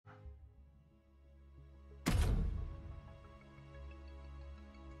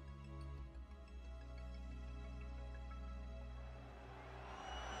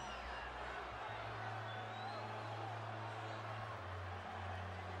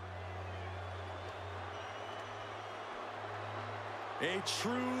A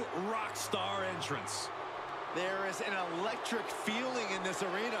true rock star entrance. There is an electric feeling in this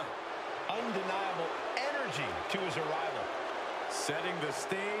arena. Undeniable energy to his arrival. Setting the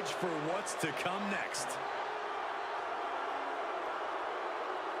stage for what's to come next.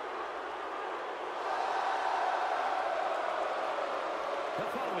 The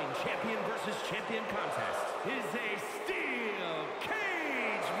following champion versus champion contest is a steel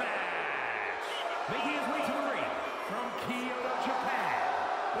cage match. Making his way to the ring from Kyoto, Japan,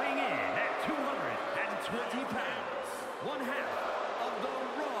 weighing in at 220 pounds, one half of the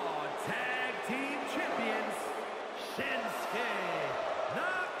Raw Tag Team Champions, Shinsuke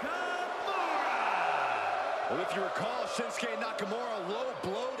Nakamura. Well, if you recall, Shinsuke Nakamura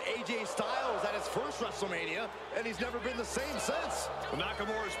low-blowed AJ Styles at his first WrestleMania, and he's never been the same since. Well,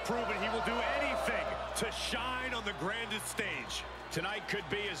 Nakamura's proven he will do anything to shine on the grandest stage. Tonight could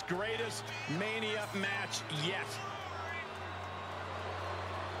be his greatest Mania match yet.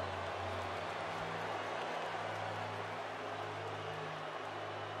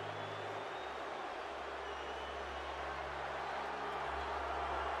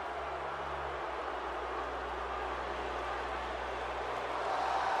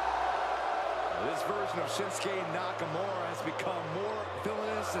 This version of Shinsuke Nakamura has become more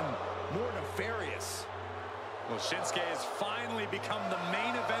villainous and more nefarious. Well, Shinsuke has finally become the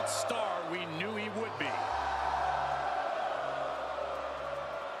main event star we knew he would be.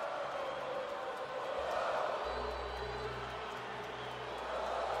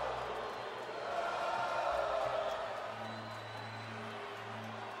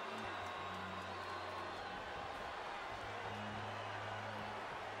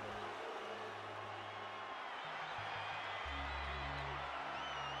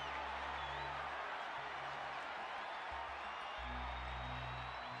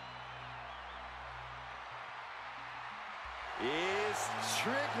 It's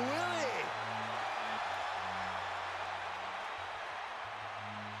Trick Willie.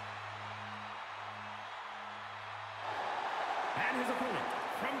 And his opponent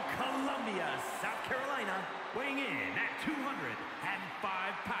from Columbia, South Carolina, weighing in at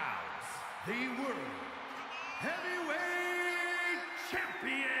 205 pounds, the World Heavyweight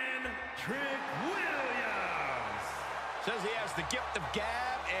Champion, Trick Williams. Says he has the gift of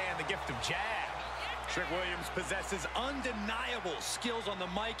gab and the gift of jab. Trick Williams possesses undeniable skills on the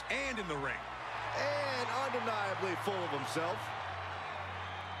mic and in the ring. And undeniably full of himself.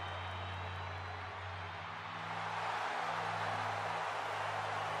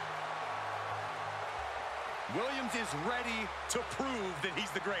 Williams is ready to prove that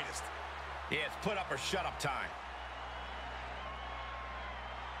he's the greatest. Yeah, it's put up or shut up time.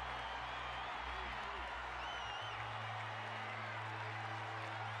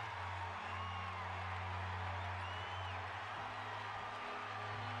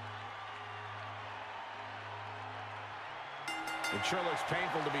 It sure looks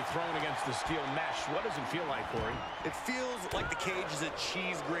painful to be thrown against the steel mesh. What does it feel like, Corey? It feels like the cage is a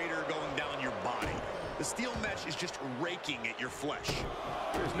cheese grater going down your body. The steel mesh is just raking at your flesh.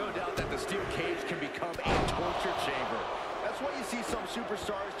 There's no doubt that the steel cage can become a torture chamber. That's why you see some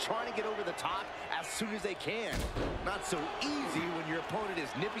superstars trying to get over the top as soon as they can. Not so easy when your opponent is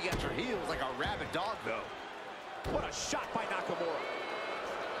nipping at your heels like a rabid dog, though. What a shot by Nakamura.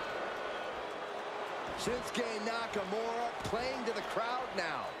 Shinsuke Nakamura playing to the crowd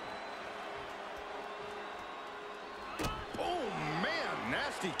now. Oh, man,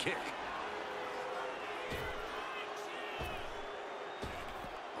 nasty kick.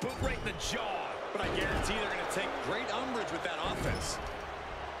 Boot right in the jaw. But I guarantee they're going to take great umbrage with that offense.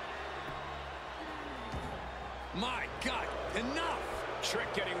 My God, enough!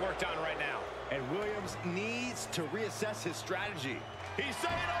 Trick getting worked on right now. And Williams needs to reassess his strategy. He's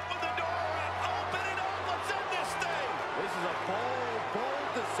saying open the door. Open it up. Let's end this thing. This is a bold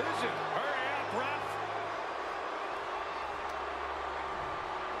decision. Hurry up, ref.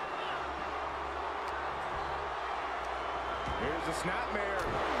 Here's a snapmare.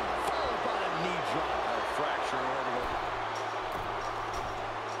 Followed by a knee drop. A fracture orbital.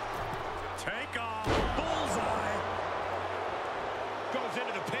 Take off. Bullseye. Goes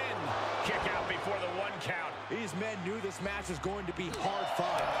into the pin. Kick out before the 1 count. These men knew this match was going to be hard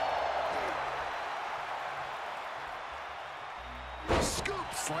fought.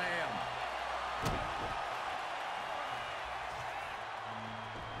 Scoop slam.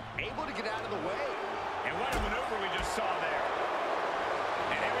 Able to get out of the way. And what a maneuver we just saw there.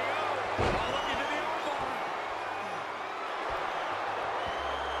 And here we go. Looking to the armbar.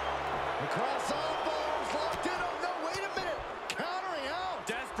 The cross elbows locked in. Oh, no, wait a minute. Countering out.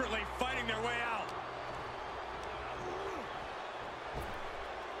 Desperately fighting their way out.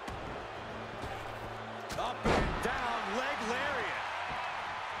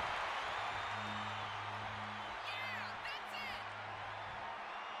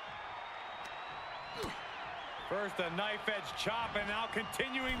 First a knife-edge chop, and now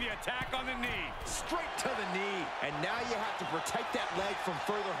continuing the attack on the knee. Straight to the knee. And now you have to protect that leg from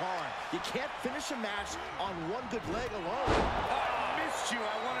further harm. You can't finish a match on one good leg alone. Oh, I missed you.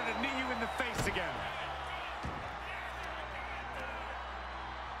 I wanted to knee you in the face again.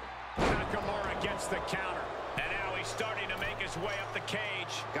 Nakamura gets the counter. And now he's starting to make his way up the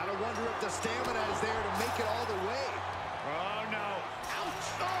cage. Gotta wonder if the stamina is there to make it all the way. Oh, no.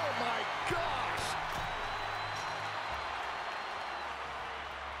 Ouch! Oh, my gosh!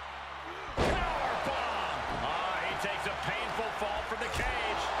 Powerbomb! Oh, he takes a painful fall from the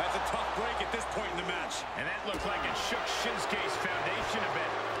cage. That's a tough break at this point in the match. And that looked like it shook Shinsuke's foundation a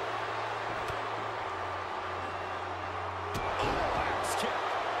bit.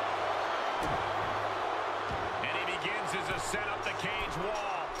 Set up the cage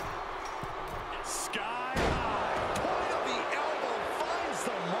wall. Sky high. Point of the elbow finds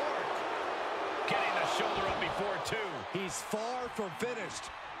the mark. Getting the shoulder up before two. He's far from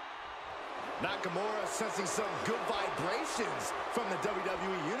finished. Nakamura sensing some good vibrations from the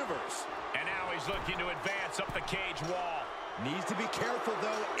WWE Universe. And now he's looking to advance up the cage wall. Needs to be careful,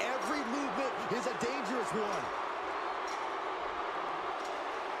 though. Every movement is a dangerous one.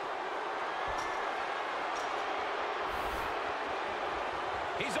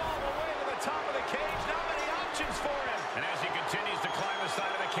 He's all the way to the top of the cage. Not many options for him. And as he continues to climb the side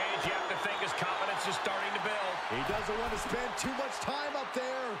of the cage, you have to think his confidence is starting to build. He doesn't want to spend too much time up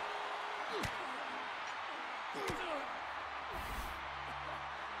there.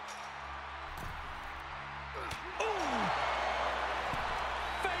 Ooh.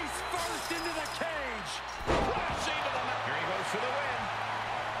 Face first into the cage. Crashing to the mat. Here he goes for the win.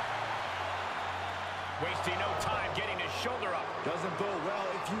 Wasting no time getting his shoulder up. Doesn't bode well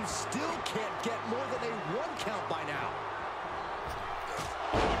if you still can't get more than a 1 count by now.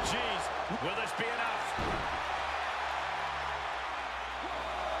 Oh, jeez. Will this be enough?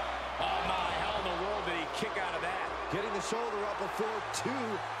 Oh, my. How in the world did he kick out of that? Getting the shoulder up before 2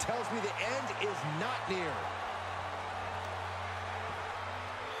 tells me the end is not near.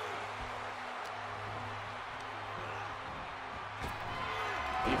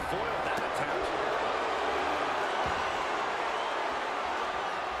 He foiled that attempt.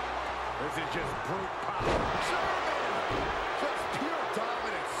 This is just brute power. German! Just pure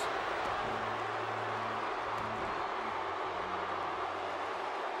dominance.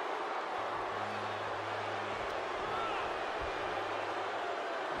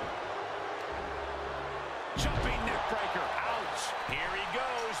 Jumping neck breaker. Ouch. Here he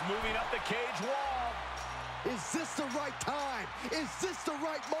goes, moving up the cage wall. Is this the right time? Is this the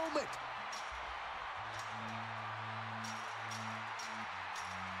right moment?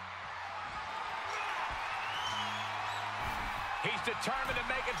 He's determined to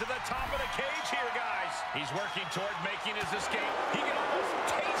make it to the top of the cage here, guys. He's working toward making his escape. He can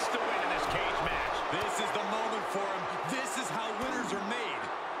almost taste the win in this cage match. This is the moment for him. This is how winners are made.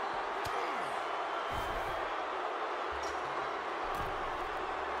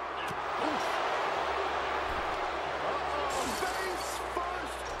 Face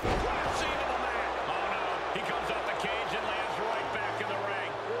first! Crashing to the mat. Oh, no. He comes off the cage and lands right back in the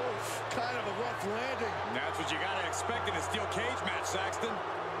ring. Oof, kind of a rough landing. That's what you got to expect in a steel cage match, Saxton.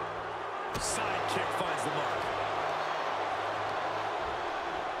 Side kick finds the mark.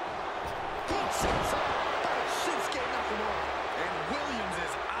 Good sense by Shinsuke Nakamura. And Williams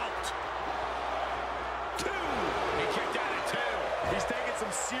is out. 2. He kicked out at 2. He's taking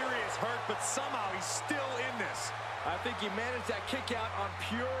some serious hurt, but somehow he's still in this. I think he managed that kick out on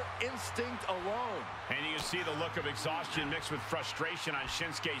pure instinct alone. And you can see the look of exhaustion mixed with frustration on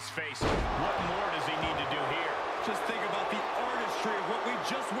Shinsuke's face. What more does he need to do here? Just think about the artistry of what we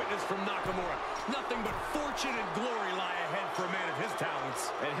just witnessed from Nakamura. Nothing but fortune and glory lie ahead for a man of his talents.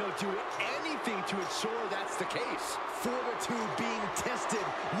 And he'll do anything to ensure that's the case. Fortitude being tested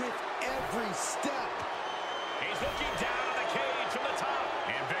with every step. He's looking down on the cage from the top.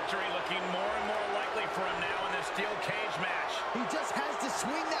 And victory looking more and more likely for him now in this steel cage match. He just has to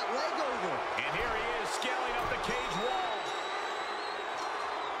swing that leg over. And here he is scaling up the cage wall.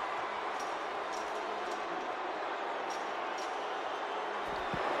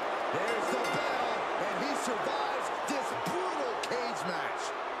 There's the bell, and he survives this brutal cage match.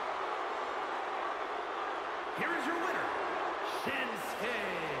 Here is your winner, Shinsuke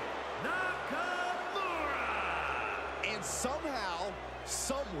Nakamura. And somehow,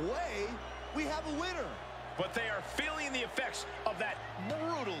 some way, we have a winner. But they are feeling the effects of that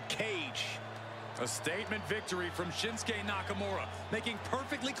brutal cage. A statement victory from Shinsuke Nakamura, making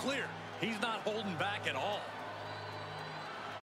perfectly clear he's not holding back at all.